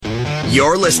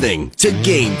You're listening to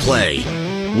Gameplay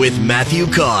with Matthew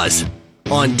Cause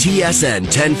on TSN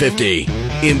 1050.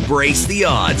 Embrace the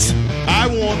odds. I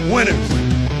want winners.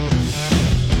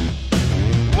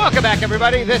 Welcome back,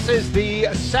 everybody. This is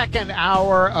the second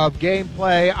hour of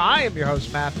Gameplay. I am your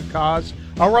host, Matthew Cause.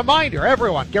 A reminder,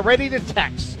 everyone, get ready to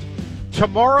text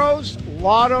tomorrow's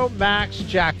Lotto Max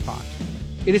jackpot.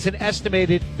 It is an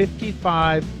estimated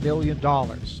 $55 million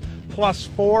plus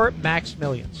 4 Max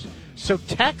Millions. So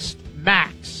text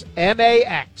MAX,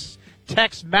 M-A-X.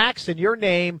 Text MAX in your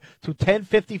name to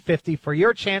 105050 for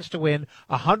your chance to win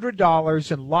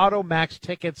 $100 in Lotto Max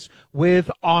tickets with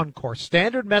Encore.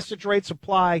 Standard message rates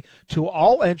apply to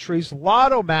all entries.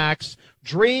 Lotto Max,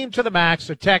 dream to the max.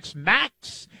 So text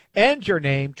MAX and your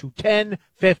name to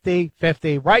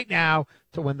 105050 right now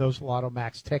to win those Lotto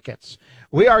Max tickets.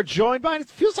 We are joined by, it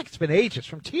feels like it's been ages,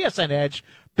 from TSN Edge,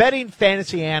 betting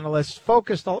fantasy analyst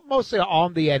focused mostly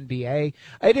on the NBA.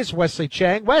 It is Wesley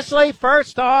Chang. Wesley,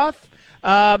 first off,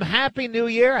 Happy New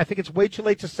Year. I think it's way too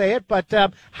late to say it, but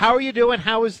how are you doing?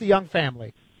 How is the young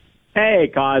family?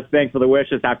 Hey, Cause. Thanks for the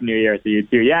wishes. Happy New Year to you,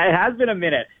 too. Yeah, it has been a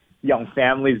minute. Young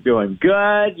family's doing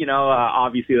good. You know,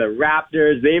 obviously the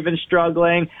Raptors, they've been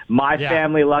struggling. My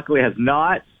family, luckily, has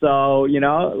not. So, you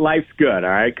know, life's good. All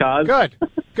right, Cause?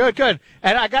 Good.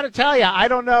 And I got to tell you, I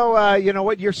don't know,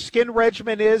 what your skin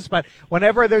regimen is, but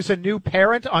whenever there's a new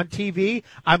parent on TV,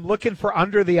 I'm looking for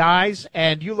under the eyes,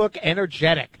 and you look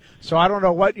energetic. So I don't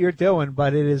know what you're doing,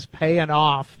 but it is paying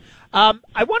off. I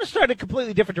want to start in a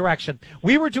completely different direction.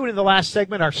 We were doing in the last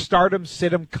segment our stardom,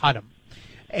 sit 'em, cut 'em.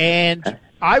 And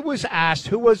I was asked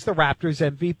who was the Raptors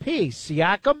MVP,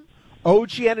 Siakam,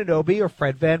 OG Anunoby, or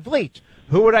Fred VanVleet.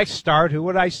 Who would I start? Who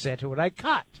would I sit? Who would I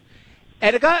cut?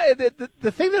 And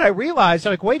the thing that I realized,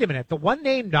 I'm like, wait a minute, the one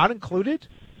name not included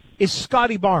is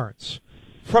Scotty Barnes.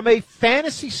 From a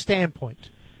fantasy standpoint,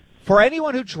 for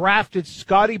anyone who drafted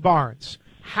Scotty Barnes,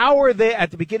 how are they at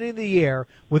the beginning of the year,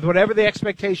 with whatever the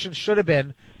expectations should have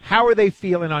been, how are they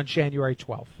feeling on January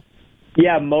 12th?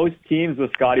 Yeah, most teams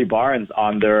with Scotty Barnes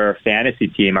on their fantasy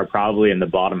team are probably in the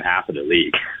bottom half of the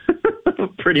league.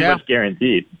 Pretty much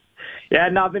guaranteed. Yeah,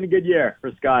 not been a good year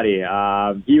for Scotty.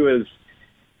 He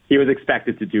was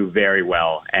expected to do very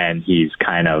well, and he's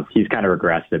kind of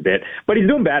regressed a bit, but he's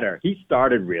doing better. He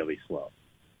started really slow,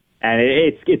 and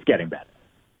it's getting better.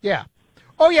 Yeah.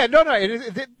 Oh yeah, no.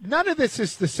 None of this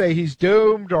is to say he's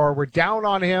doomed or we're down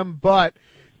on him, but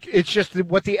it's just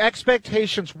what the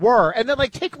expectations were. And then,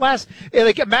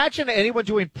 imagine anyone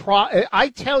doing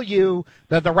I tell you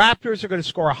that the Raptors are going to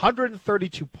score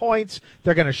 132 points.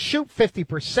 They're going to shoot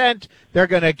 50%. They're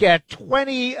going to get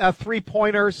 20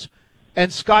 three-pointers.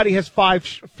 And Scotty has 5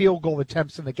 field goal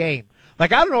attempts in the game. I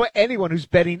don't know anyone who's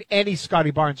betting any Scotty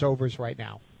Barnes overs right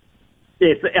now.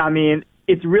 It's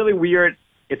really weird.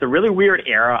 It's a really weird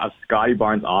era of Scotty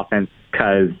Barnes offense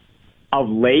because of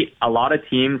late, a lot of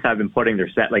teams have been putting their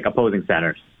opposing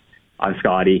centers on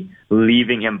Scotty,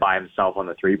 leaving him by himself on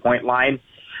the three-point line.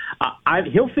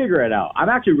 He'll figure it out. I'm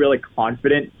actually really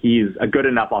confident he's a good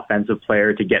enough offensive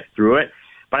player to get through it,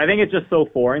 but I think it's just so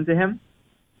foreign to him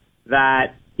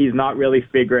that he's not really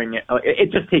figuring it.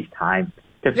 It just takes time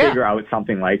to figure out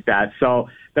something like that. So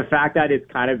the fact that it's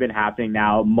kind of been happening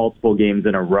now multiple games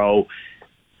in a row,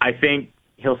 I think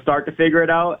he'll start to figure it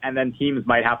out, and then teams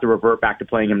might have to revert back to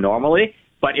playing him normally.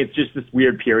 But it's just this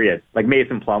weird period. Like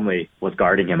Mason Plumlee was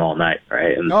guarding him all night,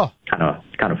 right? And kind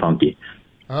of funky.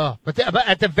 Oh, but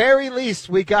at the very least,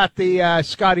 we got the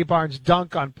Scotty Barnes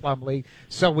dunk on Plumlee,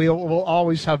 so we'll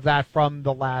always have that from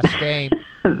the last game.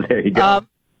 There you go.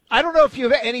 I don't know if you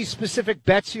have any specific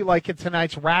bets you like in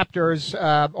tonight's Raptors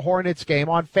Hornets game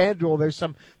on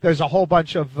FanDuel. There's a whole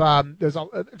bunch of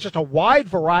just a wide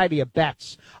variety of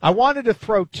bets. I wanted to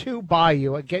throw 2 by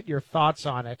you and get your thoughts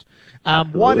on it.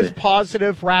 One is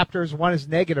positive Raptors, one is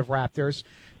negative Raptors.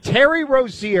 Terry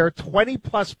Rozier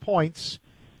 20+ points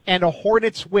and a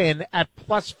Hornets win at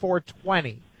plus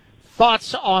 420.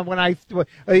 Thoughts on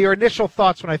your initial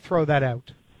thoughts when I throw that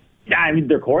out? Yeah, I mean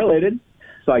they're correlated.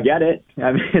 So I get it.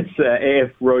 I mean, it's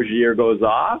if Rozier goes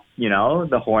off,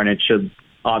 the Hornets should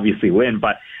obviously win.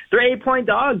 But they're 8-point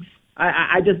dogs.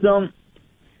 I just don't.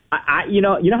 You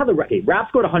know how the Raps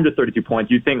scored 132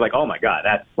 points. You'd think oh my God,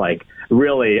 that's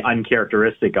really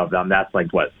uncharacteristic of them. That's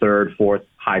third, fourth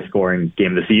high scoring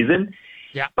game of the season.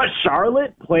 Yeah. But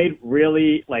Charlotte played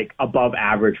really above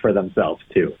average for themselves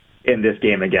too in this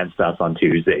game against us on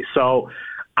Tuesday. So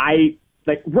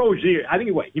Rozier. I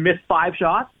think he missed 5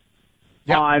 shots.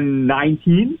 On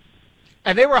 19.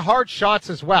 And they were hard shots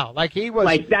as well. He was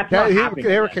that's not happening.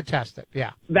 They were contested.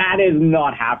 Yeah. That is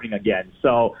not happening again.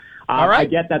 So All right. I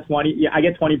get that 20. Yeah, I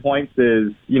get 20 points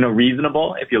is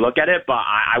reasonable if you look at it, but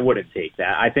I wouldn't take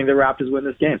that. I think the Raptors win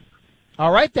this game.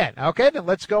 All right, then. Okay, then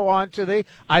let's go on to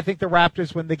I think the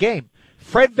Raptors win the game.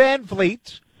 Fred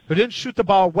VanVleet, who didn't shoot the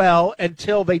ball well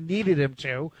until they needed him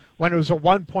to, when it was a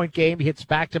 1-point game, he hits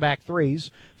back-to-back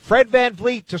threes. Fred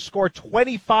VanVleet to score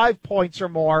 25 points or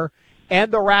more,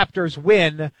 and the Raptors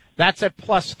win. That's at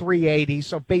plus 380,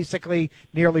 so basically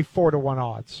nearly 4-1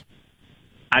 odds.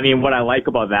 I mean, what I like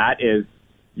about that is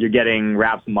you're getting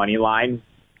Raps money line.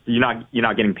 You're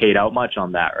not getting paid out much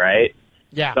on that, right?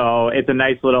 Yeah. So it's a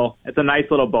nice little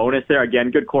bonus there.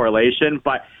 Again, good correlation.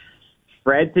 But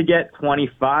Fred to get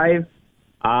 25,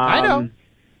 I know.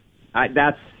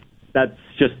 That's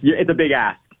just, it's a big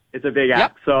ask. It's a big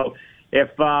ask. So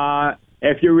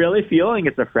if you're really feeling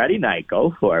it's a Freddie night,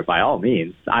 go for it by all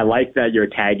means. I like that you're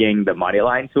tagging the money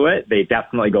line to it. They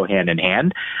definitely go hand in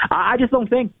hand. I just don't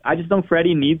think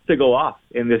Freddie needs to go off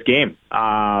in this game.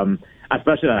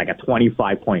 Especially like a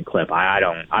 25-point clip. I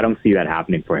don't see that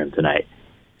happening for him tonight.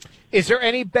 Is there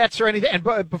any bets or anything?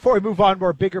 And before we move on,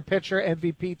 more bigger picture,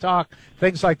 MVP talk,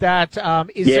 things like that.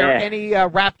 Is there any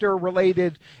Raptor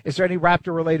related? Is there any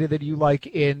Raptor related that you like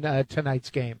in tonight's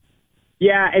game?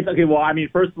 Yeah, it's okay. Well, I mean,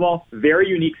 first of all, very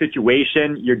unique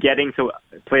situation. You're getting to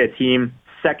play a team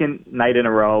second night in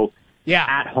a row,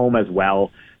 at home as well.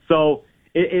 So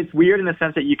it's weird in the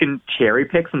sense that you can cherry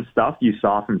pick some stuff you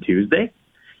saw from Tuesday.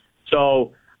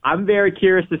 So I'm very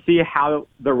curious to see how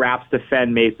the Raps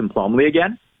defend Mason Plumlee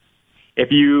again. If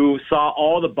you saw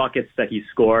all the buckets that he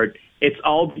scored, it's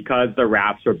all because the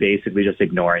Raps were basically just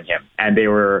ignoring him, and they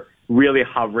were really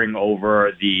hovering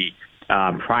over the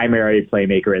primary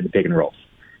playmaker in the pick and rolls.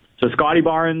 So Scotty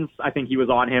Barnes, I think he was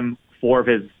on him 4 of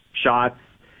his shots,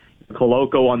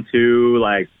 Koloko on 2,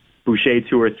 like Boucher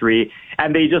 2 or 3,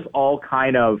 and they just all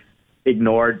kind of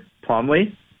ignored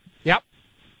Plumlee. Yep.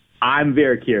 I'm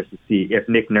very curious to see if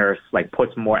Nick Nurse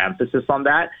puts more emphasis on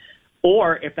that,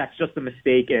 or if that's just a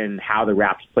mistake in how the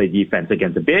Raps play defense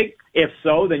against a big. If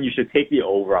so, then you should take the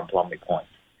over on Plumlee points,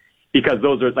 because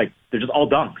those are they're just all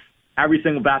dunks. Every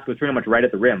single basket was pretty much right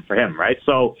at the rim for him, right?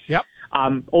 So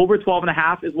over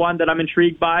 12.5 is one that I'm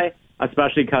intrigued by,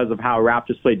 especially because of how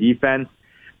Raptors play defense.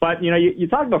 But, you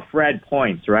talk about Fred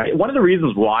points, right? One of the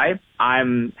reasons why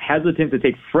I'm hesitant to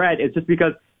take Fred is just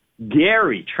because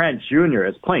Gary Trent Jr.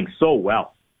 is playing so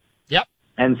well. Yep.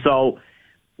 And so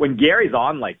when Gary's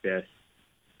on like this,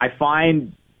 I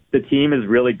find the team is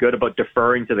really good about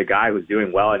deferring to the guy who's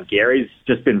doing well, and Gary's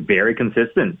just been very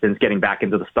consistent since getting back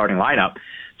into the starting lineup.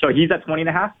 So he's at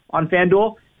 20.5 on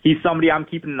FanDuel. He's somebody I'm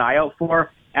keeping an eye out for.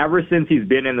 Ever since he's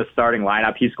been in the starting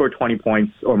lineup, he scored 20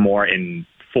 points or more in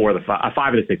 5 of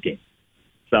the 6 games.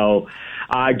 So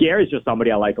Gary's just somebody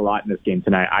I like a lot in this game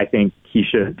tonight. I think he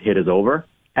should hit his over.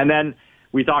 And then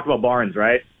we talked about Barnes,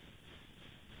 right?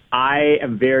 I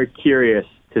am very curious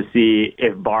to see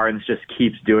if Barnes just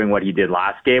keeps doing what he did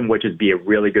last game, which is be a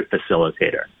really good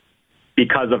facilitator,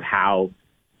 because of how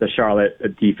the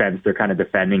Charlotte defense, they're kind of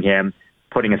defending him,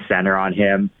 putting a center on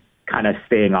him, kind of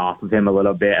staying off of him a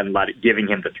little bit and giving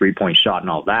him the 3-point shot and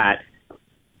all that.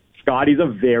 Scotty's a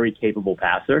very capable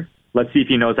passer. Let's see if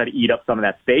he knows how to eat up some of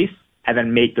that space and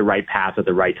then make the right pass at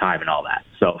the right time and all that.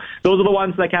 So those are the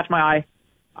ones that catch my eye.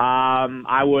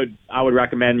 I would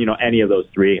recommend, any of those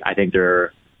 3. I think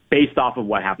they're, based off of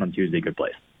what happened on Tuesday, good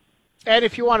plays. And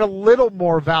if you want a little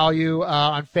more value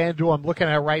on FanDuel, I'm looking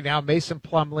at it right now. Mason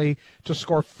Plumlee to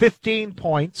score 15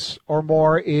 points or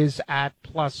more is at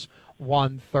plus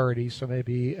 130. So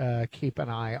maybe keep an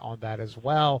eye on that as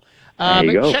well. There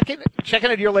you go.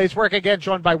 Checking out your latest work again,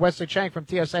 joined by Wesley Chang from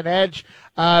TSN Edge.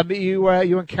 You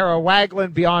and Kara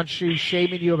Waglin beyond shoes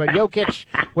shaming you about Jokic,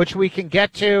 which we can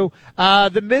get to.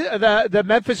 The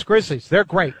Memphis Grizzlies, they're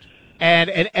great, and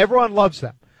everyone loves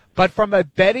them. But from a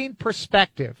betting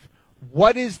perspective,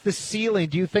 what is the ceiling,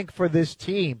 do you think, for this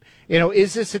team?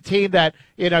 Is this a team that,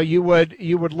 you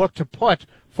would look to put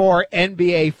for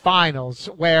NBA Finals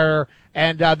they're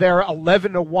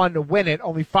 11-1 to win it,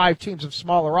 only 5 teams of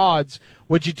smaller odds?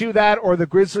 Would you do that, or the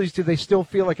Grizzlies, do they still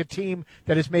feel like a team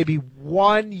that is maybe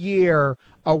 1 year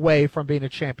away from being a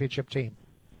championship team?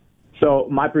 So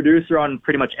my producer on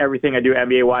pretty much everything I do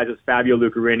NBA-wise is Fabio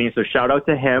Lucarini, so shout out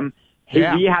to him.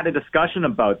 Yeah. We had a discussion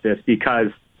about this because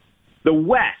the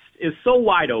West is so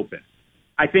wide open.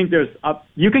 I think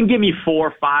you can give me 4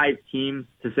 or 5 teams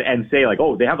and say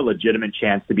they have a legitimate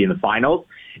chance to be in the finals.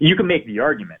 You can make the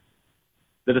argument.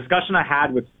 The discussion I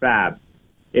had with Fab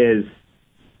is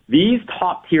these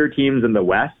top tier teams in the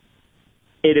West,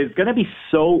 it is going to be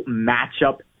so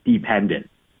matchup dependent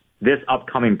this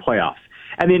upcoming playoffs.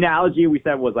 And the analogy we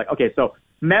said was okay, so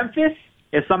Memphis,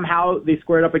 if somehow they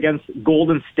squared up against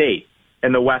Golden State,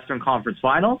 in the Western Conference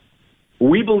Finals,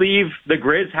 we believe the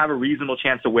Grizz have a reasonable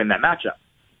chance to win that matchup.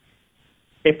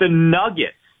 If the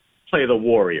Nuggets play the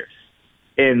Warriors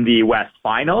in the West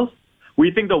Finals,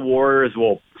 we think the Warriors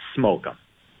will smoke them.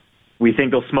 We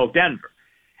think they'll smoke Denver.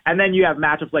 And then you have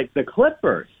matchups like the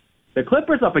Clippers. The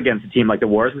Clippers up against a team like the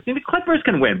Warriors. We think the Clippers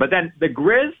can win. But then the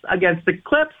Grizz against the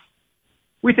Clips,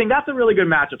 we think that's a really good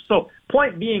matchup. So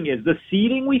point being is the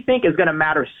seeding, we think, is going to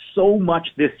matter so much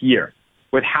this year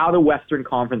with how the Western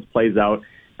Conference plays out.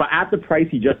 But at the price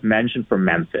you just mentioned for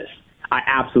Memphis, I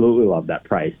absolutely love that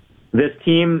price. This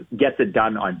team gets it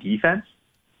done on defense.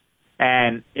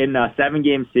 And in a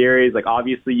 7-game series, like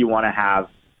obviously you want to have,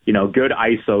 good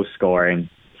ISO scoring.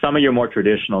 Some of your more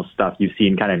traditional stuff you've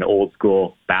seen kind of in old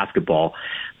school basketball.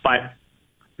 But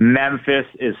Memphis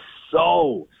is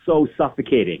so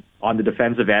suffocating on the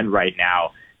defensive end right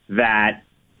now that,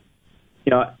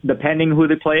 depending who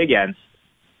they play against,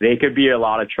 they could be a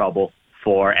lot of trouble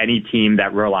for any team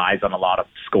that relies on a lot of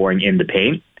scoring in the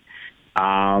paint.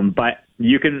 But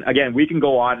we can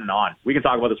go on and on. We can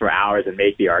talk about this for hours and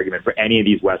make the argument for any of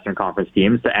these Western Conference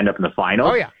teams to end up in the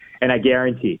finals. Oh, yeah. And I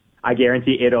guarantee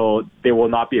there will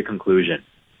not be a conclusion.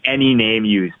 Any name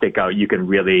you stick out, you can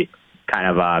really kind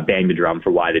of bang the drum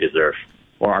for why they deserve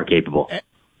or are capable.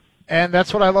 And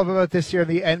that's what I love about this year in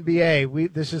the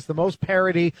NBA. This is the most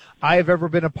parity I have ever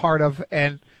been a part of,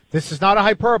 and this is not a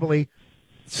hyperbole,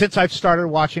 since I've started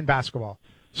watching basketball.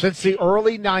 Since the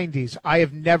early 90s, I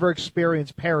have never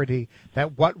experienced parity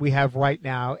that what we have right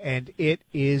now, and it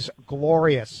is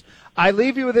glorious. I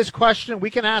leave you with this question. We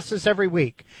can ask this every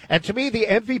week. And to me, the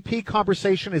MVP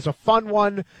conversation is a fun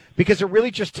one because it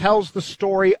really just tells the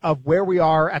story of where we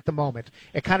are at the moment.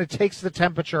 It kind of takes the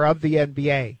temperature of the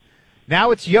NBA.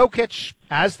 Now it's Jokic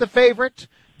as the favorite.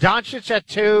 Doncic at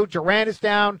 2, Durant is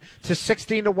down to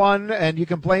 16-1, and you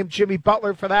can blame Jimmy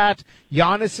Butler for that.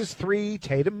 Giannis is 3,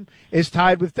 Tatum is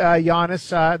tied with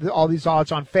Giannis. All these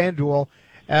odds on FanDuel.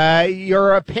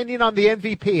 Your opinion on the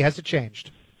MVP, has it changed?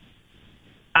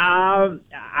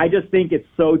 I just think it's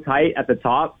so tight at the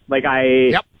top. Like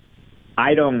I'd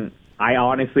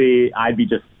be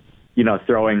just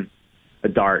throwing a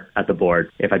dart at the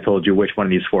board if I told you which one of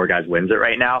these 4 guys wins it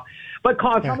right now. But,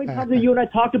 Cos, how many times have you and I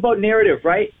talked about narrative,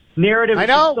 right? Narrative is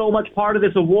so much part of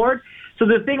this award. So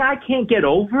the thing I can't get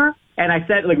over, and I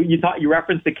said, like you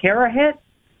referenced the Kara hit,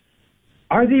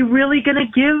 are they really going to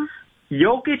give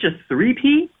Jokic a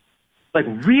 3-peat? Like,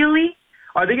 really?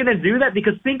 Are they going to do that?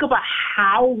 Because think about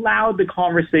how loud the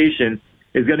conversation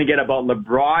is going to get about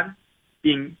LeBron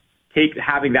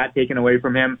having that taken away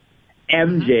from him,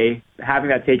 MJ having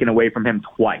that taken away from him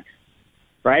twice,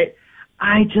 right?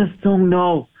 I just don't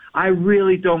know. I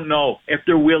really don't know if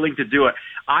they're willing to do it.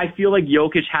 I feel like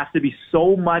Jokic has to be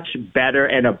so much better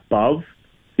and above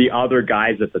the other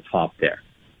guys at the top there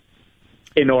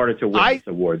in order to win this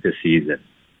award this season.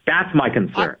 That's my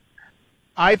concern.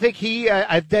 I think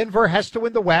Denver has to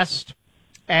win the West,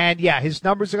 and his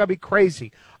numbers are going to be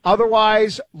crazy.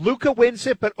 Otherwise, Luka wins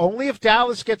it, but only if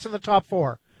Dallas gets in the top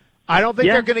 4. I don't think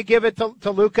they're going to give it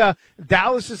to Luka.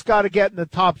 Dallas has got to get in the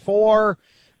top 4.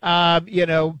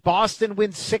 Boston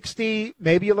wins 60.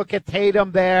 Maybe you look at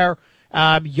Tatum there.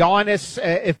 Giannis,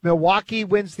 if Milwaukee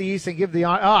wins the East and give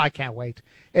I can't wait.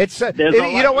 It's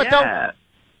though.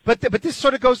 But this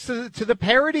sort of goes to the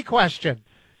parity question.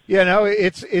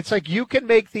 It's like you can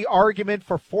make the argument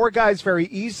for 4 guys very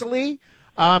easily.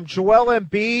 Joel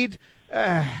Embiid.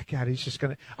 God, he's just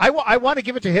gonna. I want to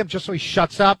give it to him just so he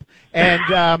shuts up.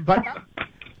 And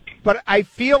but I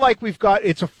feel like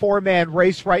it's a 4-man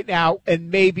race right now,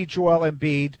 and maybe Joel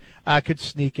Embiid could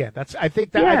sneak in. I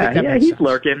think that makes he's sense.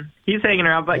 lurking. He's hanging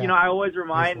around. But I always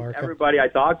remind everybody I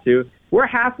talk to, we're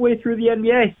halfway through the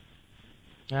NBA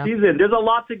season. There's a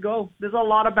lot to go. There's a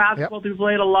lot of basketball to be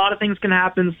played. A lot of things can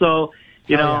happen. So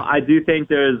I do think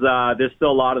there's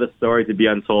still a lot of the story to be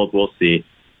untold. We'll see.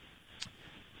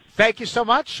 Thank you so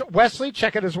much, Wesley.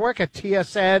 Check out his work at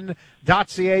tsn.ca/edge.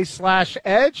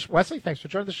 Wesley, thanks for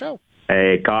joining the show.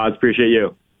 Hey, Cos, appreciate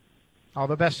you. All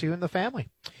the best to you and the family.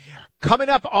 Coming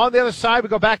up on the other side, we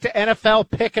go back to NFL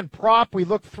pick and prop. We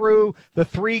look through the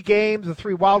 3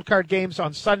 wildcard games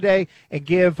on Sunday, and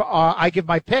I give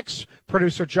my picks.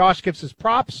 Producer Josh gives his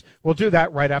props. We'll do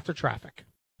that right after traffic.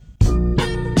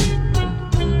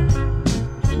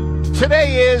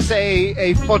 Today is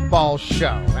a football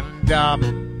show,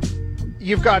 and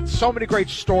you've got so many great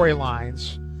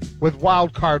storylines with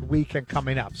Wild Card Weekend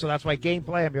coming up. So that's why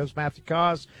Gameplay, I'm your host, Matthew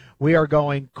Cause. We are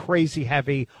going crazy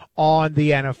heavy on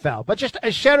the NFL. But just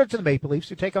a shout out to the Maple Leafs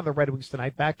who take on the Red Wings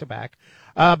tonight, back-to-back.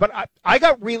 But I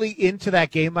got really into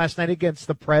that game last night against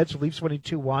the Preds, Leafs winning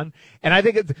 2-1. And I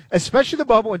think, especially the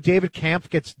moment when David Kampf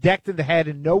gets decked in the head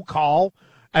and no call,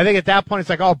 I think at that point it's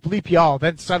like, oh, bleep y'all.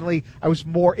 Then suddenly I was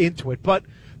more into it. But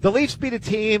the Leafs beat a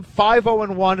team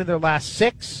 5-0-1 in their last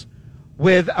 6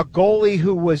 with a goalie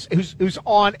who's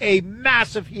on a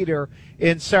massive heater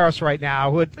in Saros right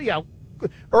now, who had,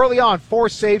 early on, 4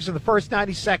 saves in the first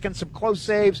 90 seconds, some close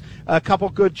saves, a couple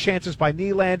good chances by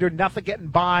Nylander, nothing getting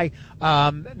by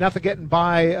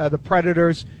the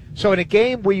Predators. So in a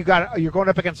game where you're going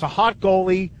up against a hot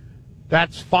goalie,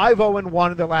 that's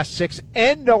 5-0-1 in their last 6,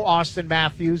 and no Austin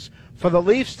Matthews. For the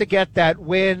Leafs to get that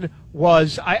win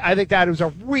was, I think that was a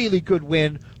really good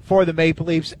win for the Maple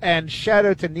Leafs. And shout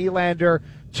out to Nylander,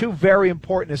 2 very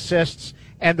important assists.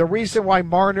 And the reason why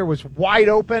Marner was wide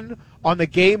open on the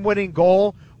game-winning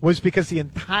goal was because the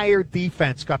entire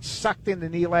defense got sucked into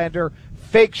Nylander,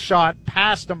 fake shot,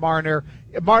 pass to Marner.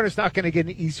 Marner's not going to get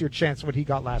an easier chance than what he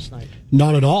got last night.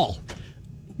 Not at all.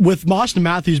 With Austin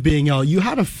Matthews being out, you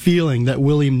had a feeling that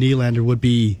William Nylander would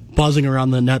be buzzing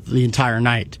around the net the entire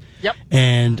night. Yep.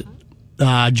 And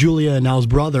Julia and Al's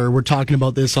brother were talking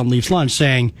about this on Leafs Lunch,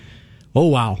 saying, oh,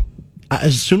 wow.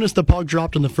 As soon as the puck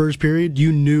dropped in the first period,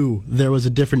 you knew there was a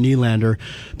different Nylander.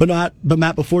 But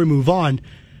Matt, before we move on,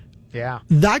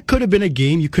 that could have been a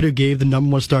game you could have gave the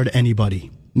number 1 star to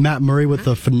anybody. Matt Murray with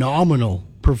a phenomenal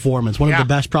performance, one of the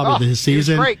best probably of his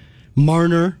season. Great.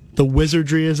 Marner, the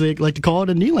wizardry as they like to call it,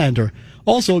 and Nylander.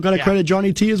 Also got to credit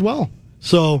Johnny T as well.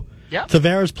 So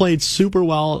Tavares played super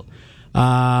well.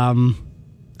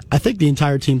 I think the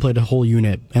entire team played a whole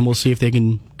unit, and we'll see if they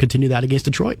can continue that against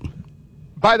Detroit.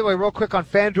 By the way, real quick on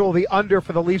FanDuel, the under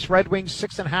for the Leafs Red Wings,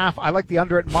 6.5. I like the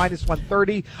under at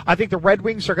 -130. I think the Red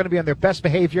Wings are going to be on their best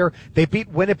behavior. They beat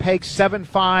Winnipeg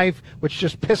 7-5, which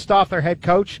just pissed off their head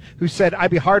coach, who said,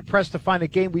 I'd be hard-pressed to find a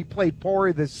game we played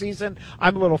poorly this season.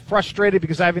 I'm a little frustrated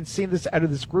because I haven't seen this out of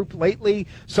this group lately.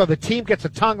 So the team gets a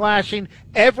tongue lashing.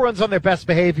 Everyone's on their best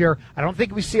behavior. I don't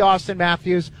think we see Austin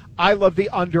Matthews. I love the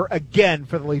under again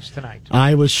for the Leafs tonight.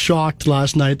 I was shocked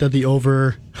last night that the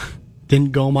over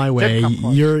didn't go my way.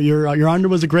 Your under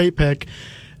was a great pick.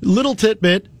 Little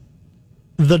tidbit,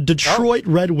 the Detroit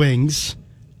Red Wings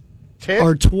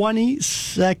are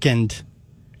 22nd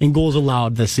in goals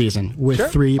allowed this season with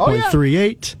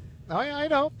 3.38. Oh, yeah, I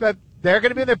know. But they're going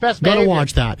to be in their best behavior. Gotta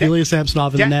watch that. Ilya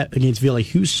Samsonov in the net against Ville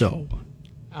Husso.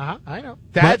 I know.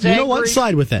 But you know what?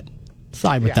 Side with it.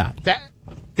 Side with that.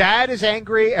 Dad is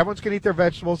angry. Everyone's going to eat their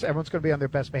vegetables. Everyone's going to be on their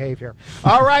best behavior.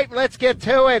 All right, let's get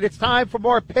to it. It's time for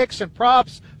more picks and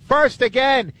props. First,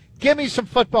 again, give me some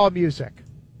football music.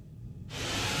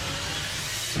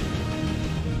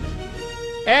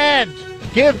 And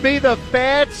give me the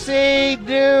fancy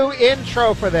new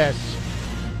intro for this.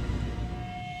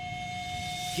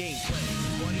 Gameplay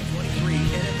 2023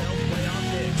 NFL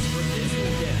playoff picks for this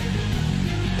weekend.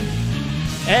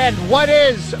 And what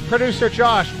is, producer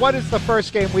Josh, what is the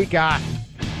first game we got?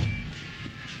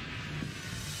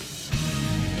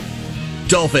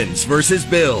 Dolphins versus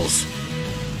Bills.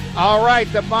 All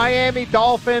right, the Miami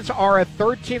Dolphins are a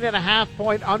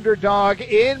 13.5-point underdog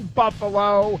in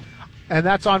Buffalo, and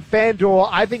that's on FanDuel.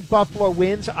 I think Buffalo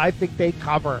wins. I think they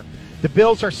cover. The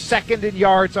Bills are second in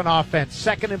yards on offense,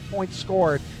 second in points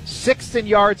scored, sixth in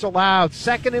yards allowed,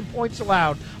 second in points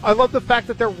allowed. I love the fact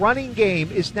that their running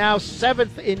game is now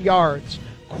seventh in yards.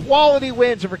 Quality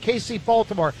wins over KC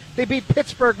Baltimore. They beat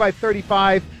Pittsburgh by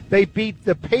 35. They beat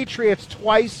the Patriots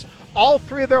twice. All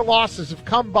three of their losses have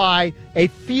come by a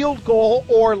field goal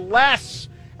or less.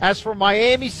 As for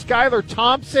Miami, Skylar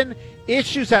Thompson,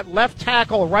 issues at left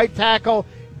tackle, right tackle.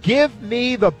 Give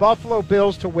me the Buffalo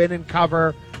Bills to win and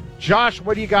cover. Josh,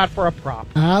 what do you got for a prop?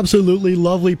 Absolutely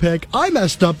lovely pick. I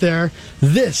messed up there.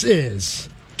 This is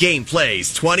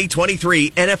Gameplay's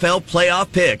 2023 NFL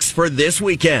playoff picks for this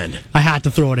weekend. I had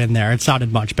to throw it in there. It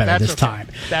sounded much better this time.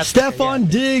 Stephon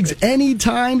Diggs,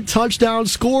 anytime touchdown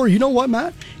score. You know what,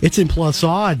 Matt? It's in plus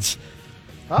odds.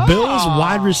 Bills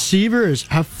wide receivers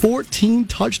have 14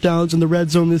 touchdowns in the red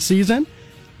zone this season.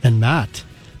 And Matt,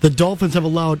 the Dolphins have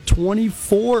allowed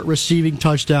 24 receiving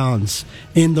touchdowns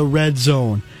in the red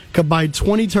zone. Combined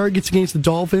 20 targets against the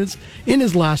Dolphins in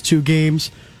his last two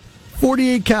games.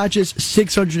 48 catches,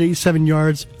 687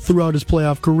 yards throughout his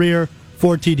playoff career.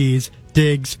 4 TDs.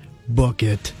 Diggs, book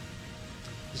it.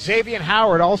 Xavier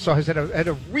Howard also has had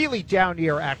a really down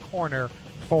year at corner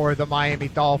for the Miami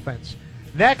Dolphins.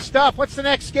 Next up, what's the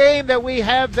next game that we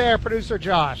have there, producer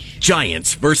Josh?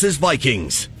 Giants versus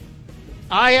Vikings.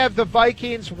 I have the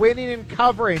Vikings winning and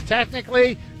covering.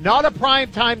 Technically, not a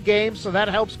primetime game, so that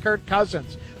helps Kirk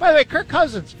Cousins. By the way, Kirk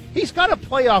Cousins, he's got a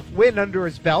playoff win under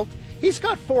his belt. He's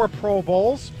got 4 Pro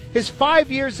Bowls. His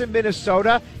 5 years in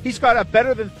Minnesota, he's got a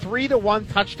better than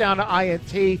 3-to-1 touchdown to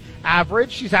INT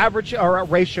average. He's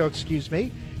ratio.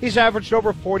 He's averaged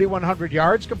over 4,100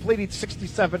 yards, completing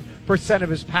 67% of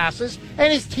his passes,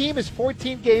 and his team is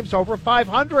 14 games over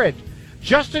 500.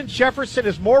 Justin Jefferson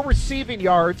has more receiving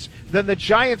yards than the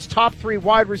Giants' top 3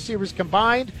 wide receivers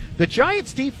combined. The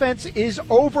Giants' defense is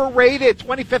overrated,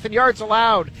 25th in yards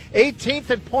allowed, 18th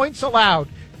in points allowed,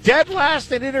 dead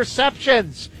last in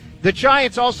interceptions. The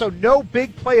Giants also no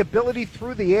big playability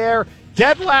through the air,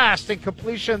 dead last in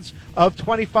completions of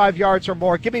 25 yards or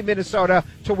more. Give me Minnesota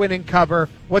to win and cover.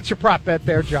 What's your prop bet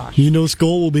there, Josh? You know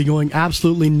Skull will be going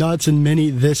absolutely nuts in many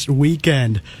this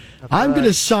weekend. I'm going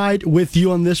to side with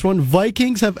you on this one.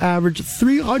 Vikings have averaged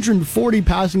 340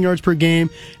 passing yards per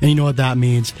game, and you know what that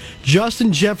means.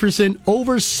 Justin Jefferson,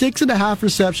 over 6.5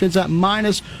 receptions at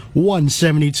minus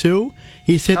 172.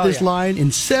 He's hit this line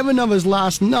in 7 of his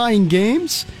last 9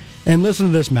 games. And listen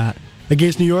to this, Matt.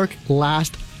 Against New York,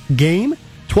 last game,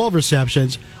 12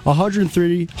 receptions,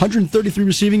 133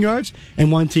 receiving yards,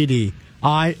 and 1 TD.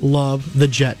 I love the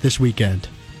Jet this weekend.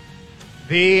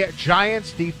 The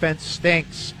Giants' defense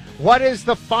stinks. What is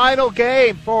the final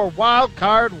game for Wild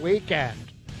Card Weekend?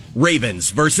 Ravens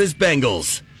versus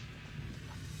Bengals.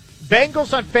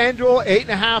 Bengals on FanDuel,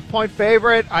 8.5-point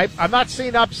favorite. I'm not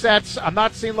seeing upsets. I'm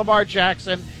not seeing Lamar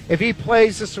Jackson. If he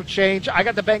plays, this will change. I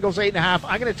got the Bengals 8.5.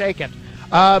 I'm going to take it.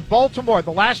 Baltimore,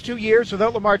 the last 2 years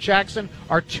without Lamar Jackson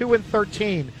are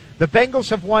 2-13. The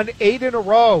Bengals have won 8 in a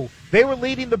row. They were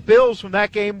leading the Bills when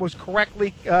that game was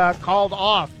correctly called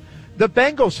off. The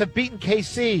Bengals have beaten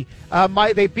KC.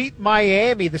 They beat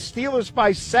Miami. The Steelers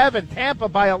by 7. Tampa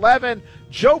by 11.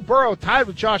 Joe Burrow tied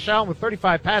with Josh Allen with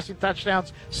 35 passing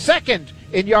touchdowns. Second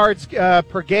in yards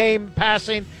per game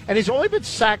passing. And he's only been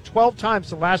sacked 12 times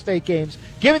the last 8 games.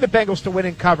 Give me the Bengals to win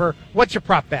and cover. What's your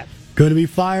prop bet? Going to be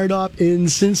fired up in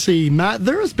Cincy. Matt,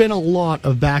 there has been a lot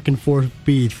of back and forth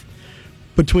beef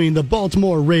between the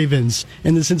Baltimore Ravens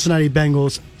and the Cincinnati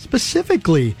Bengals,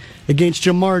 specifically against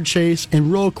Ja'Marr Chase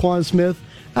and Roquan Smith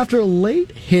after a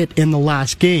late hit in the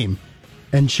last game.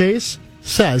 And Chase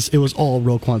says it was all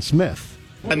Roquan Smith.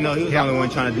 No, he was the only one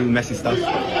trying to do messy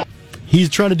stuff. He's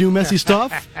trying to do messy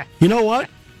stuff? You know what?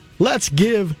 Let's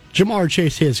give Ja'Marr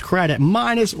Chase his credit.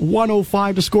 Minus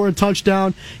 105 to score a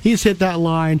touchdown. He's hit that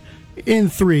line in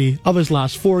 3 of his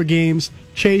last 4 games.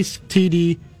 Chase,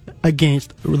 TD,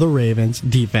 against the Ravens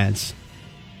defense.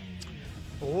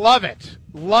 Love it.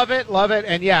 Love it. Love it.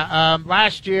 And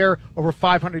last year, over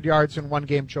 500 yards in one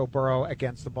game, Joe Burrow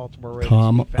against the Baltimore Ravens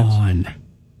defense. Come on.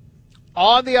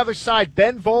 On the other side,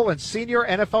 Ben Volen, senior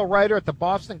NFL writer at the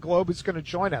Boston Globe, is going to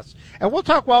join us. And we'll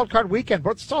talk Wild Card Weekend,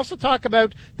 but let's also talk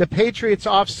about the Patriots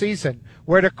offseason,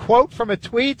 where to quote from a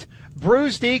tweet,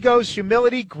 bruised egos,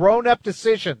 humility, grown-up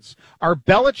decisions. Are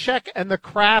Belichick and the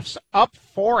Krafts up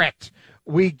for it?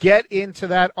 We get into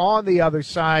that on the other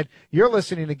side. You're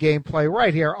listening to Gameplay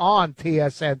right here on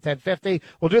TSN 1050.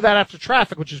 We'll do that after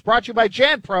traffic, which is brought to you by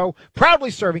JanPro,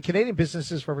 proudly serving Canadian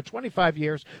businesses for over 25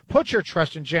 years. Put your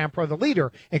trust in JanPro, the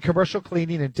leader in commercial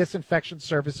cleaning and disinfection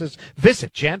services.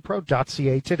 Visit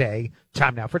janpro.ca today.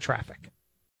 Time now for traffic.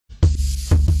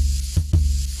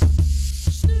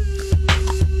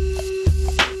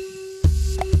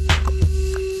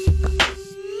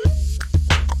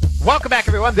 Welcome back,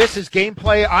 everyone. This is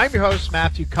Gameplay. I'm your host,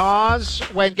 Matthew Cause.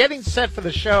 When getting set for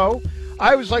the show,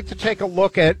 I always like to take a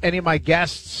look at any of my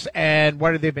guests and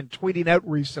what they've been tweeting out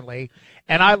recently.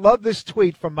 And I love this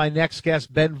tweet from my next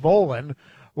guest, Ben Volen,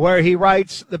 where he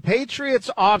writes, the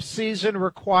Patriots offseason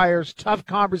requires tough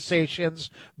conversations,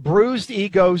 bruised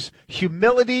egos,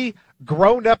 humility,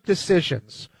 grown-up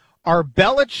decisions. Are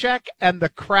Belichick and the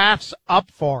Krafts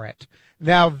up for it?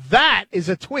 Now, that is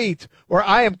a tweet where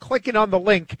I am clicking on the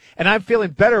link, and I'm feeling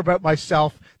better about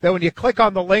myself than when you click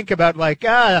on the link about,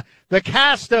 the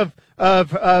cast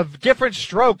of Different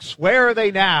Strokes, where are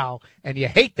they now? And you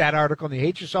hate that article, and you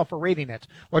hate yourself for reading it.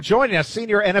 Well, joining us,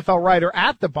 senior NFL writer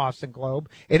at the Boston Globe,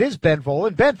 it is Ben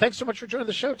Volen. Ben, thanks so much for joining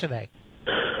the show today.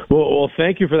 Well,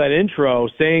 thank you for that intro.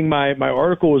 Saying my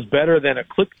article was better than a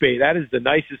clickbait, that is the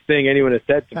nicest thing anyone has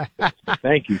said to me. So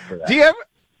thank you for that. Do you ever...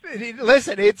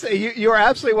 Listen, you're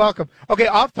absolutely welcome. Okay,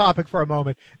 off topic for a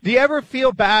moment. Do you ever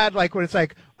feel bad, like when it's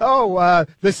like,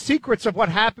 the secrets of what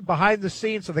happened behind the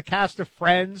scenes of the cast of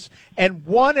Friends, and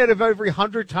 1 out of every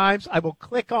 100 times I will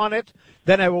click on it,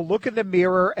 then I will look in the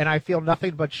mirror and I feel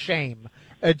nothing but shame.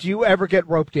 Do you ever get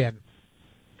roped in?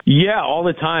 Yeah, all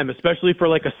the time, especially for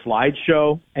like a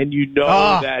slideshow, and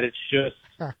that it's just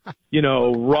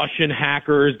Russian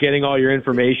hackers getting all your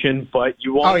information, but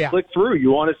you want to click through.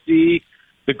 You want to see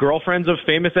the girlfriends of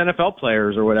famous NFL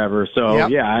players or whatever. So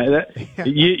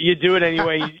you do it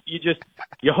anyway.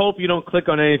 You hope you don't click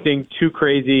on anything too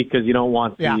crazy because you don't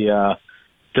want the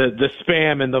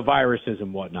spam and the viruses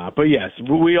and whatnot. But yes,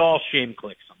 we all shame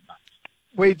click sometimes.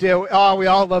 We do. Oh, we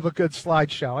all love a good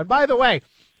slideshow. And by the way,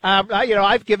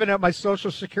 I've given out my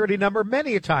Social Security number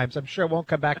many a times. I'm sure it won't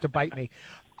come back to bite me.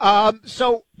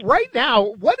 So right now,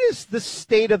 what is the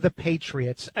state of the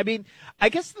Patriots? I mean, I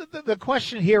guess the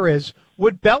question here is,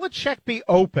 would Belichick be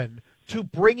open to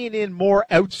bringing in more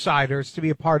outsiders to be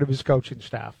a part of his coaching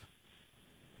staff?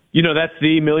 That's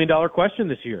the $1 million question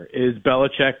this year. Is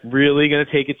Belichick really going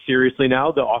to take it seriously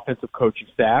now, the offensive coaching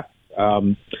staff?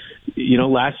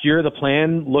 Last year the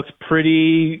plan looked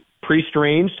pretty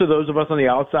strange to those of us on the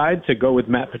outside to go with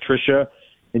Matt Patricia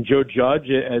and Joe Judge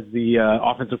as the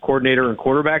offensive coordinator and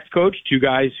quarterbacks coach, two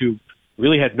guys who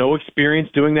really had no experience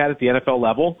doing that at the NFL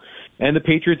level. And the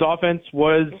Patriots offense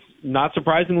was, not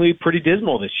surprisingly, pretty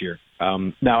dismal this year.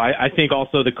 Now, I think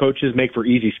also the coaches make for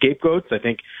easy scapegoats. I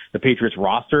think the Patriots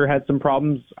roster had some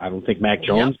problems. I don't think Mac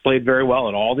Jones played very well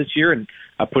at all this year, and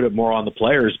I put it more on the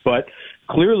players. But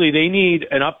clearly they need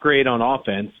an upgrade on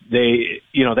offense. They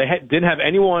didn't have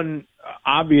anyone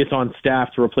obvious on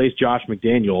staff to replace Josh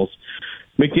McDaniels.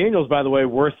 McDaniels, by the way,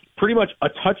 worth pretty much a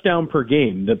touchdown per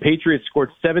game. The Patriots scored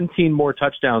 17 more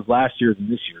touchdowns last year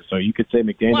than this year. So you could say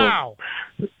McDaniels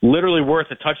literally worth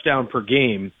a touchdown per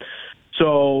game.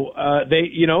 So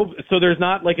so there's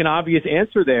not like an obvious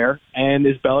answer there. And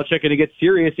is Belichick going to get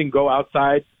serious and go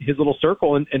outside his little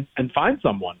circle and find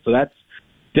someone? So that's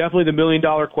definitely the $1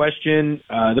 million question.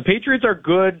 The Patriots are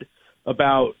good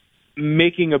about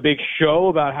making a big show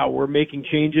about how we're making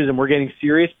changes and we're getting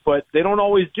serious, but they don't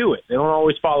always do it. They don't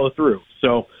always follow through.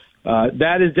 So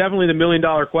that is definitely the $1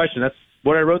 million question. That's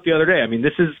what I wrote the other day. I mean,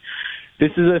 this is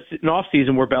an off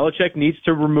season where Belichick needs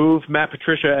to remove Matt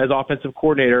Patricia as offensive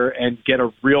coordinator and get a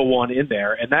real one in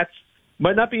there, and that's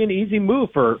might not be an easy move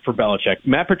for Belichick.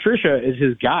 Matt Patricia is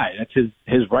his guy. That's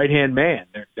his right hand man.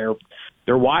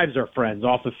 Their wives are friends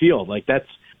off the field. Like that's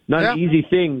not an easy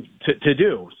thing to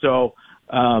do. So.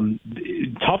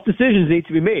 Tough decisions need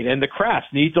to be made, and the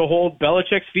Krafts need to hold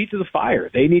Belichick's feet to the fire.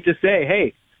 They need to say,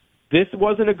 hey, this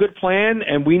wasn't a good plan,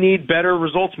 and we need better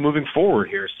results moving forward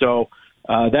here. So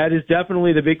that is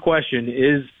definitely the big question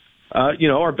is, are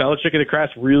Belichick and the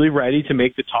Krafts really ready to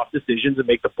make the tough decisions and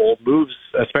make the bold moves,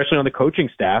 especially on the coaching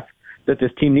staff, that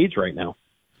this team needs right now?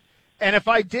 And if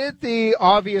I did the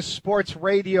obvious sports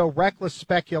radio reckless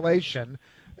speculation,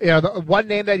 the one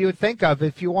name that you would think of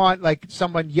if you want like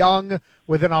someone young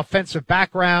with an offensive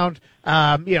background,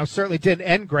 certainly didn't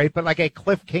end great, but like a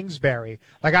Cliff Kingsbury.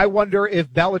 Like I wonder if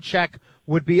Belichick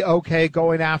would be okay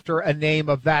going after a name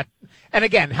of that. And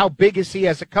again, how big is he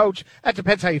as a coach? That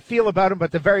depends how you feel about him, but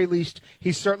at the very least,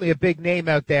 he's certainly a big name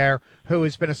out there who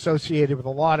has been associated with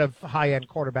a lot of high-end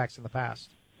quarterbacks in the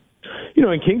past.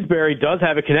 And Kingsbury does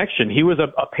have a connection. He was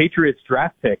a Patriots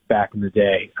draft pick back in the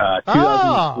day,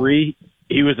 2003.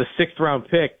 He was a sixth-round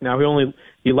pick. Now,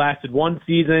 he lasted one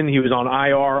season. He was on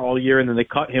IR all year, and then they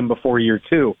cut him before year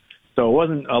two. So it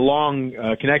wasn't a long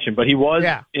connection, but he was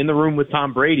in the room with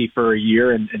Tom Brady for a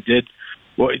year and did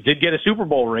get a Super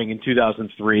Bowl ring in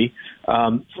 2003.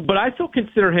 But I still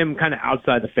consider him kind of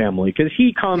outside the family because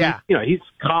he comes, he's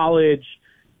college,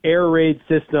 air raid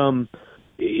system.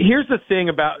 Here's the thing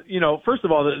about, first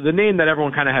of all, the name that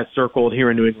everyone kind of has circled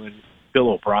here in New England,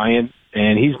 Bill O'Brien.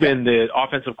 And he's been the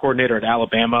offensive coordinator at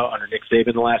Alabama under Nick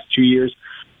Saban the last 2 years.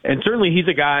 And certainly he's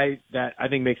a guy that I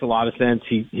think makes a lot of sense.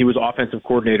 He was offensive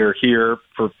coordinator here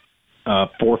for 4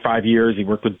 or 5 years. He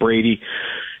worked with Brady.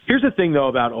 Here's the thing, though,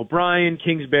 about O'Brien,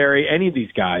 Kingsbury, any of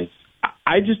these guys.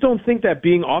 I just don't think that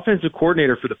being offensive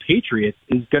coordinator for the Patriots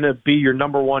is going to be your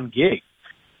number one gig.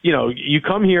 You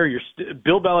come here,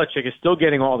 Bill Belichick is still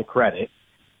getting all the credit.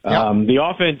 The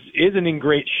offense isn't in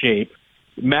great shape.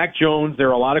 Mac Jones, there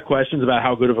are a lot of questions about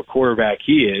how good of a quarterback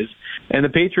he is. And the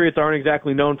Patriots aren't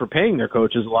exactly known for paying their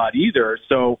coaches a lot either.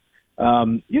 So,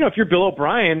 if you're Bill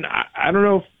O'Brien, I don't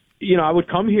know if, I would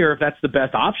come here if that's the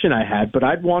best option I had, but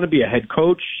I'd want to be a head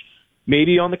coach,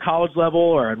 maybe on the college level,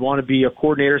 or I'd want to be a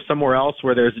coordinator somewhere else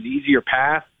where there's an easier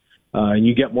path and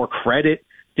you get more credit.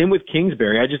 Same with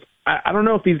Kingsbury. I don't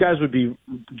know if these guys would be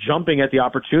jumping at the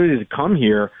opportunity to come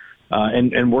here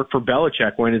and work for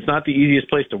Belichick when it's not the easiest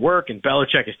place to work, and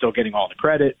Belichick is still getting all the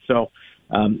credit. So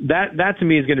that to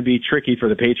me is going to be tricky for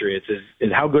the Patriots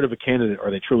is how good of a candidate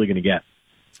are they truly going to get?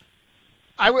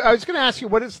 I was going to ask you,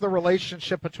 what is the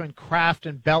relationship between Kraft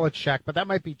and Belichick, but that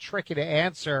might be tricky to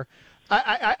answer.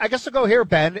 I guess I'll go here,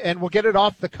 Ben, and we'll get it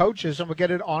off the coaches and we'll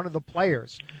get it onto the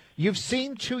players. You've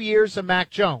seen 2 years of Mac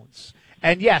Jones.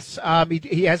 And, yes,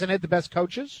 he hasn't had the best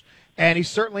coaches, and he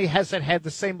certainly hasn't had the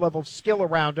same level of skill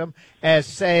around him as,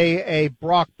 say, a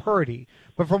Brock Purdy.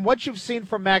 But from what you've seen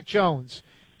from Mac Jones,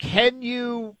 can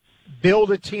you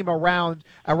build a team around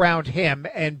him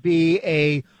and be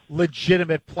a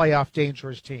legitimate playoff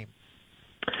dangerous team?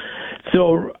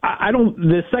 So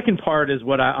the second part is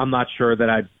what I'm not sure that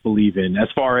I believe in as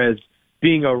far as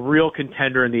being a real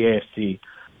contender in the AFC.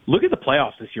 Look at the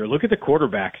playoffs this year. Look at the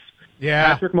quarterbacks.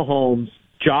 Yeah. Patrick Mahomes,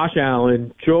 Josh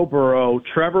Allen, Joe Burrow,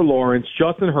 Trevor Lawrence,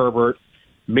 Justin Herbert,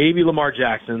 maybe Lamar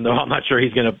Jackson, though I'm not sure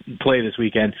he's going to play this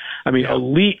weekend. I mean,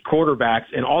 elite quarterbacks,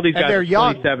 and all these guys are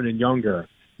 27 and younger.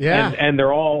 Yeah. And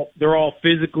they're all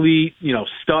physically,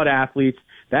 stud athletes.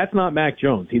 That's not Mac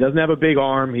Jones. He doesn't have a big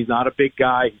arm. He's not a big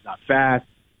guy. He's not fast.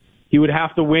 He would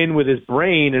have to win with his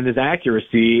brain and his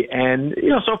accuracy. And,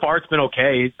 so far it's been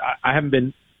okay. I haven't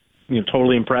been,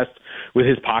 totally impressed with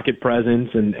his pocket presence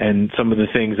and some of the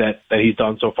things that he's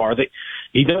done so far.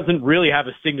 He doesn't really have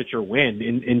a signature win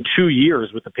in 2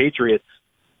 years with the Patriots.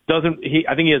 I think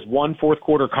he has one fourth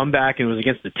quarter comeback, and it was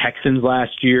against the Texans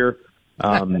last year.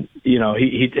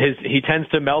 He tends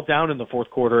to melt down in the fourth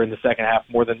quarter in the second half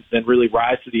more than really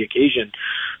rise to the occasion.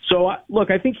 So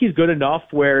look, I think he's good enough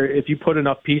where if you put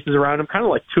enough pieces around him, kind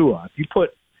of like Tua, if you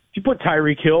put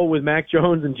Tyreek Hill with Mac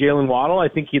Jones and Jalen Waddle, I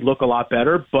think he'd look a lot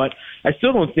better. But I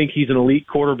still don't think he's an elite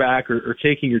quarterback or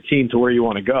taking your team to where you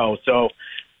want to go. So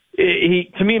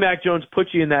to me, Mac Jones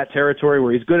puts you in that territory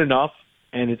where he's good enough,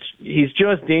 and he's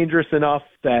just dangerous enough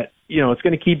that it's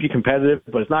going to keep you competitive,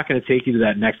 but it's not going to take you to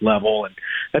that next level. And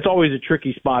that's always a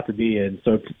tricky spot to be in.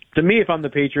 So to me, if I'm the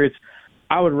Patriots,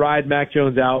 I would ride Mac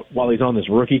Jones out while he's on this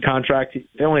rookie contract.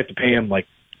 They only have to pay him like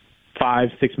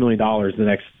 $5-6 million the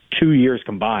next 2 years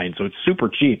combined, so it's super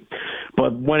cheap.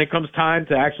 But when it comes time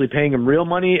to actually paying him real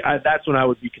money, that's when I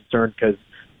would be concerned, because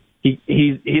he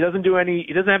doesn't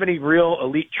have any real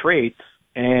elite traits,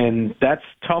 and that's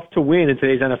tough to win in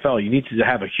today's NFL. You need to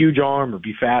have a huge arm or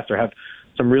be fast or have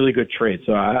some really good traits.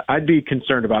 So I'd be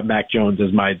concerned about Mac Jones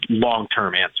as my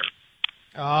long-term answer.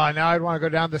 Oh, now I'd want to go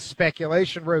down the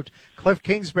speculation route. Cliff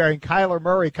Kingsbury and Kyler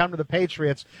Murray come to the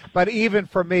Patriots, but even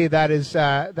for me, that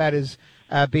is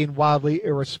being wildly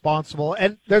irresponsible.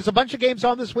 And there's a bunch of games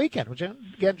on this weekend, which I'm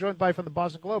again joined by from the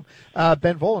Boston Globe,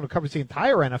 Ben Volen, who covers the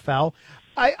entire NFL.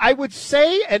 I would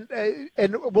say,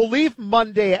 and we'll leave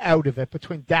Monday out of it,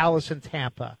 between Dallas and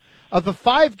Tampa. Of the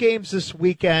 5 games this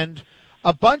weekend,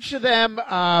 a bunch of them,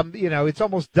 it's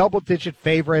almost double-digit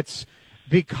favorites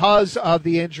because of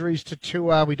the injuries to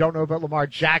Tua. We don't know about Lamar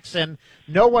Jackson.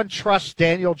 No one trusts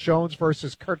Daniel Jones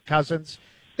versus Kirk Cousins.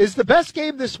 Is the best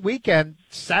game this weekend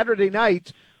Saturday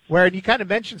night, where you kind of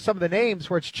mentioned some of the names,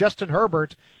 where it's Justin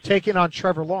Herbert taking on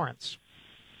Trevor Lawrence?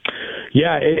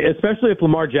 Yeah, especially if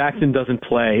Lamar Jackson doesn't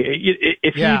play.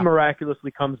 If he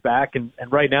miraculously comes back, and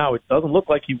right now it doesn't look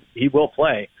like he will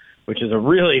play, which is a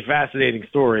really fascinating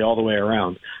story all the way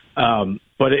around. So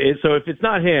if it's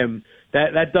not him,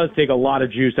 that does take a lot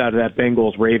of juice out of that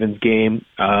Bengals-Ravens game,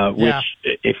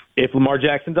 which if Lamar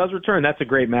Jackson does return, that's a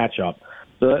great matchup.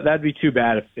 So that'd be too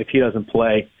bad if he doesn't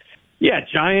play. Yeah,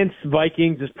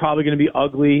 Giants-Vikings is probably going to be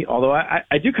ugly, although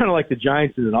I do kind of like the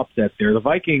Giants as an upset there. The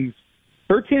Vikings,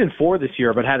 13-4 this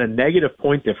year, but had a negative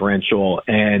point differential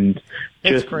and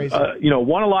just crazy.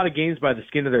 Won a lot of games by the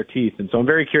skin of their teeth. And so I'm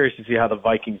very curious to see how the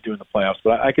Vikings do in the playoffs.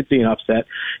 But I could see an upset.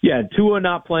 Yeah, Tua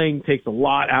not playing takes a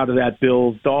lot out of that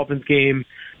Bills-Dolphins game.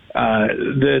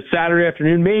 The Saturday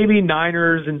afternoon, maybe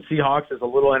Niners and Seahawks is a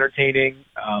little entertaining.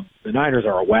 The Niners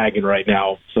are a wagon right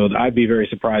now, so I'd be very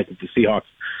surprised if the Seahawks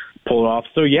pull it off.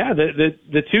 So yeah,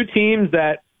 the two teams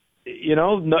that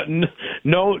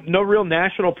no real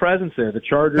national presence there, the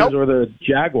Chargers or the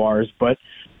Jaguars, but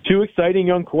two exciting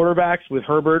young quarterbacks with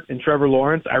Herbert and Trevor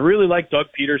Lawrence. I really like Doug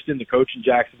Peterson, the coach in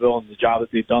Jacksonville, and the job that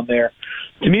they've done there.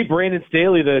 To me, Brandon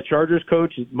Staley, the Chargers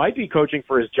coach, might be coaching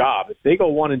for his job. If they go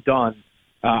one and done,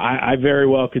 I very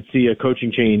well could see a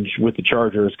coaching change with the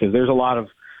Chargers, because there's a lot of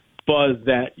buzz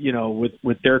that,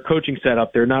 with their coaching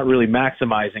setup, they're not really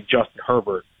maximizing Justin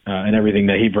Herbert and everything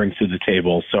that he brings to the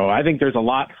table. So I think there's a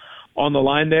lot on the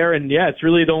line there. And yeah, it's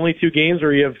really the only 2 games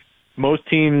where you have both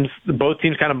teams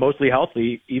kind of mostly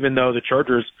healthy, even though the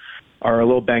Chargers are a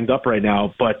little banged up right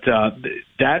now. But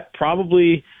that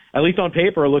probably, at least on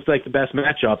paper, looks like the best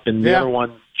matchup. And the other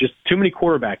one, just too many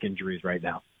quarterback injuries right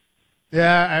now.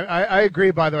 Yeah, I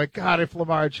agree, by the way. God, if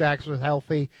Lamar Jackson was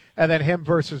healthy, and then him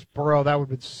versus Burrow, that would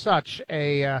have been such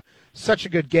a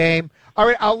good game. All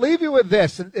right, I'll leave you with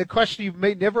this, and a question you've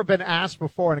never been asked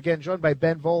before, and again, joined by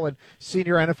Ben Volen,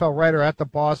 senior NFL writer at the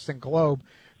Boston Globe.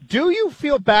 Do you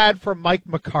feel bad for Mike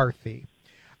McCarthy?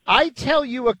 I tell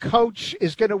you, a coach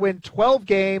is going to win 12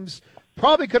 games,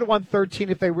 probably could have won 13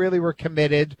 if they really were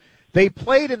committed. They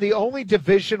played in the only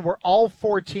division where all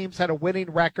 4 teams had a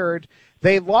winning record.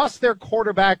 They lost their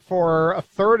quarterback for a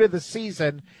third of the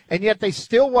season, and yet they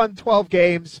still won 12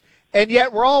 games. And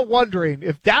yet we're all wondering,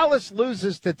 if Dallas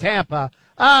loses to Tampa,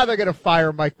 they're going to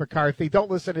fire Mike McCarthy. Don't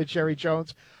listen to Jerry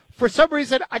Jones. For some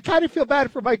reason, I kind of feel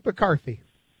bad for Mike McCarthy.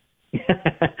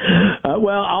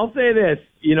 Well, I'll say this,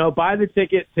 buy the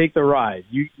ticket, take the ride.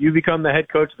 You become the head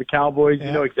coach of the Cowboys. Yeah.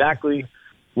 You know exactly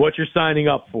what you're signing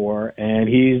up for, and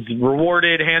he's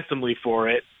rewarded handsomely for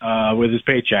it with his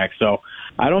paycheck. So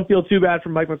I don't feel too bad for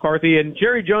Mike McCarthy. And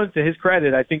Jerry Jones, to his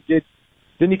credit, I think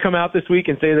didn't he come out this week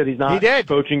and say that he's not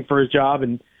coaching for his job?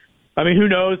 And I mean, who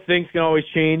knows? Things can always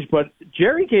change. But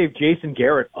Jerry gave Jason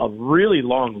Garrett a really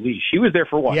long leash. He was there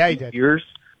for 8 years.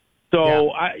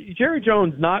 So Jerry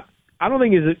Jones, I don't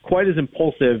think is quite as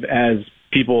impulsive as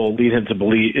people lead him to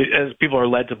believe, as people are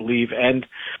led to believe. And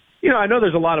I know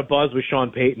there's a lot of buzz with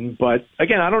Sean Payton, but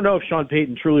again, I don't know if Sean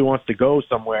Payton truly wants to go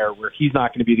somewhere where he's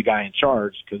not going to be the guy in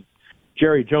charge, because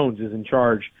Jerry Jones is in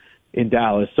charge in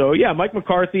Dallas. So yeah, Mike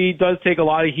McCarthy does take a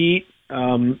lot of heat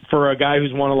for a guy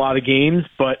who's won a lot of games,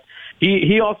 but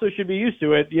he also should be used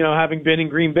to it. Having been in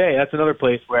Green Bay, that's another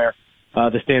place where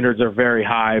the standards are very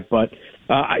high. But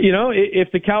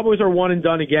if the Cowboys are one and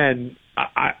done again,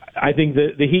 I think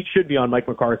the heat should be on Mike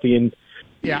McCarthy. And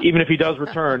even if he does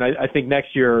return, I think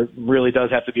next year really does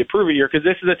have to be a prove-it year, because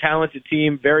this is a talented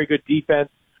team, very good defense,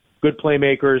 good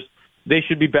playmakers. They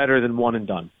should be better than one and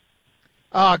done.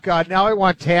 Oh, God, now I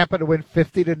want Tampa to win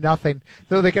 50-0.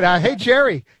 So they could, hey,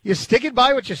 Jerry, you sticking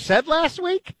by what you said last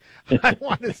week? I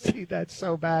want to see that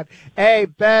so bad. Hey,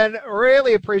 Ben,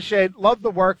 really appreciate it. Love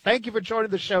the work. Thank you for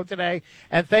joining the show today,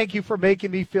 and thank you for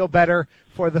making me feel better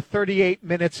for the 38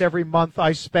 minutes every month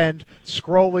I spend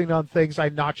scrolling on things I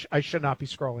should not be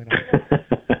scrolling on.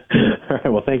 All right,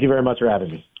 well, thank you very much for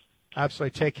having me.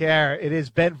 Absolutely. Take care. It is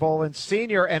Ben Volin,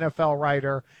 senior NFL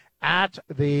writer at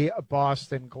the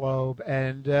Boston Globe,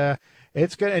 and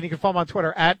it's good. And you can follow him on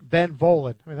Twitter at Ben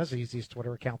Volin. I mean, that's the easiest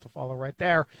Twitter account to follow right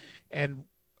there. And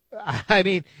I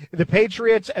mean, the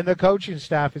Patriots and the coaching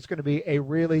staff is going to be a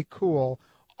really cool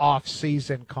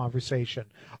off-season conversation.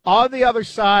 On the other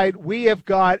side, we have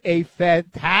got a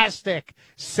fantastic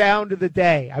sound of the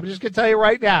day. I'm just going to tell you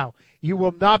right now, you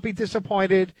will not be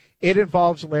disappointed. It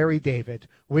involves Larry David.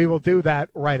 We will do that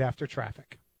right after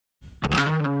traffic.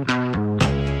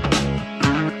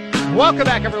 Welcome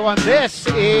back, everyone. This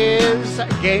is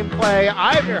Gameplay.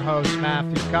 I'm your host,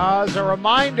 Matthew Cause. A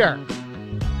reminder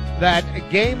that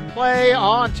Gameplay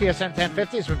on TSN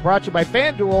 1050 has been brought to you by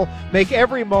FanDuel. Make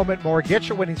every moment more. Get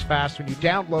your winnings fast when you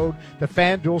download the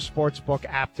FanDuel Sportsbook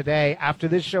app today. After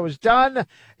this show is done,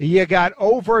 you got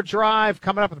Overdrive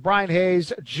coming up with Brian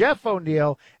Hayes, Jeff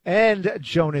O'Neill, and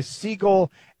Jonas Siegel.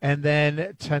 And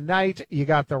then tonight, you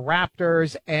got the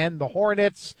Raptors and the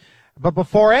Hornets. But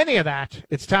before any of that,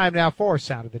 it's time now for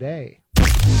Sound of the Day.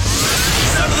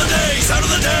 Sound of the Day! Sound of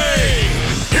the Day!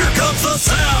 Here comes the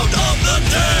Sound of the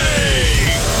Day!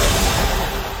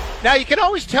 Now, you can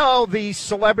always tell the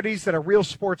celebrities that are real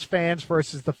sports fans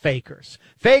versus the fakers.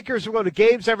 Fakers will go to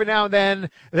games every now and then.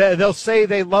 They'll say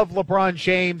they love LeBron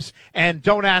James and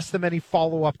don't ask them any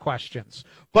follow-up questions.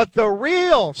 But the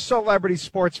real celebrity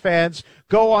sports fans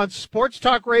go on sports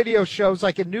talk radio shows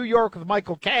like in New York with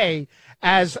Michael Kay,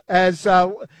 as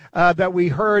that we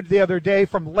heard the other day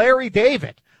from Larry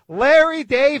David. Larry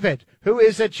David, who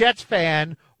is a Jets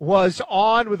fan, was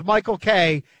on with Michael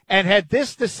Kay and had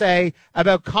this to say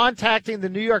about contacting the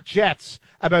New York Jets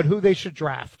about who they should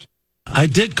draft. I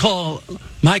did call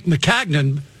Mike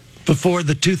Maccagnan before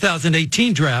the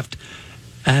 2018 draft,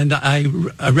 and I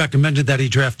recommended that he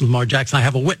draft Lamar Jackson. I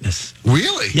have a witness.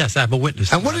 Really? Yes, I have a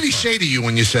witness. And what did he say to you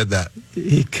when you said that?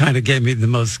 He kind of gave me the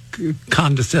most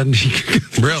condescending.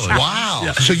 Really? Wow.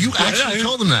 Yeah. So you actually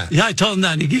told him that? Yeah, I told him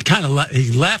that. And he kind of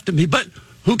he laughed at me, but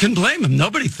who can blame him?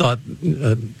 Nobody thought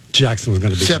Jackson was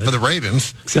going to be Except for the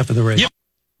Ravens. Except for the Ravens. Yep.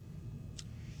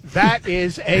 That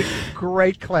is a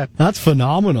great clip. That's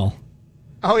phenomenal.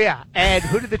 Oh, yeah. And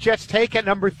who did the Jets take at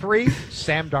number 3?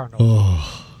 Sam Darnold.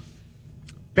 Oh.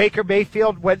 Baker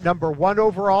Mayfield went number 1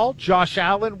 overall. Josh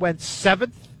Allen went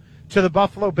 7th to the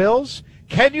Buffalo Bills.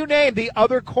 Can you name the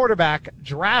other quarterback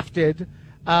drafted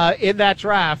in that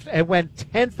draft and went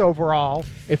 10th overall?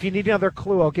 If you need another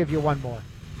clue, I'll give you one more.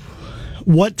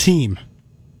 What team?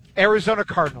 Arizona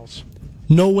Cardinals.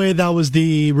 No way that was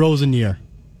the Rosen year.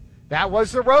 That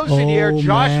was the Rosen year.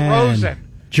 Josh Rosen.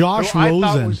 Josh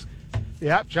Rosen.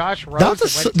 Yeah, Josh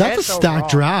Rosen. That's a stacked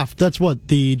draft. That's what,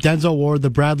 the Denzel Ward, the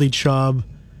Bradley Chubb.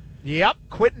 Yep,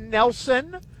 Quentin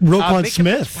Nelson. Roquan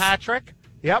Smith. Patrick.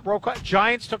 Yep,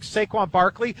 Giants took Saquon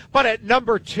Barkley. But at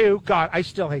number 2, God, I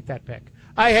still hate that pick.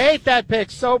 I hate that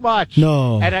pick so much.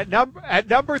 No. And at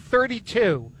number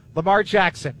 32, Lamar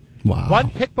Jackson. Wow. One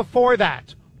pick before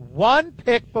that,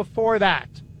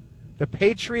 the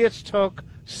Patriots took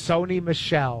Sony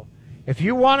Michel. If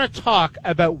you want to talk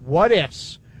about what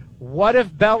ifs, what if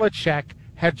Belichick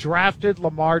had drafted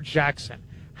Lamar Jackson?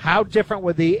 How different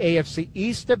would the AFC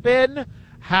East have been?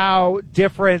 How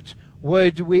different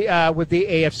would the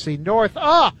AFC North?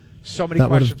 So many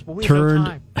questions. Would have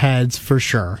turned heads for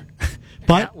sure.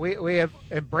 But yeah, we have,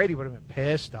 and Brady would have been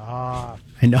pissed off.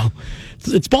 I know.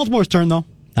 It's Baltimore's turn, though.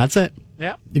 That's it.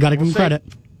 Yeah, you got to give him credit.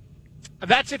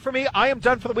 That's it for me. I am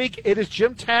done for the week. It is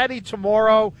Jim Taddy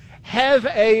tomorrow.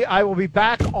 I will be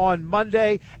back on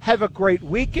Monday. Have a great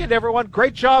weekend, everyone.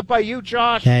 Great job by you,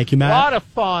 Josh. Thank you, Matt. A lot of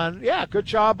fun. Yeah, good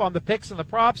job on the picks and the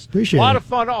props. Appreciate it. A lot of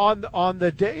fun on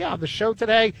the show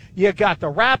today. You got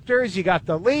the Raptors, you got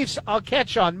the Leafs. I'll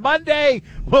catch you on Monday.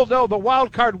 We'll know the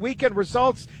wild card weekend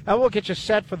results, and we'll get you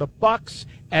set for the Bucks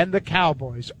and the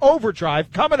Cowboys.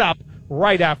 Overdrive coming up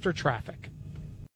right after traffic.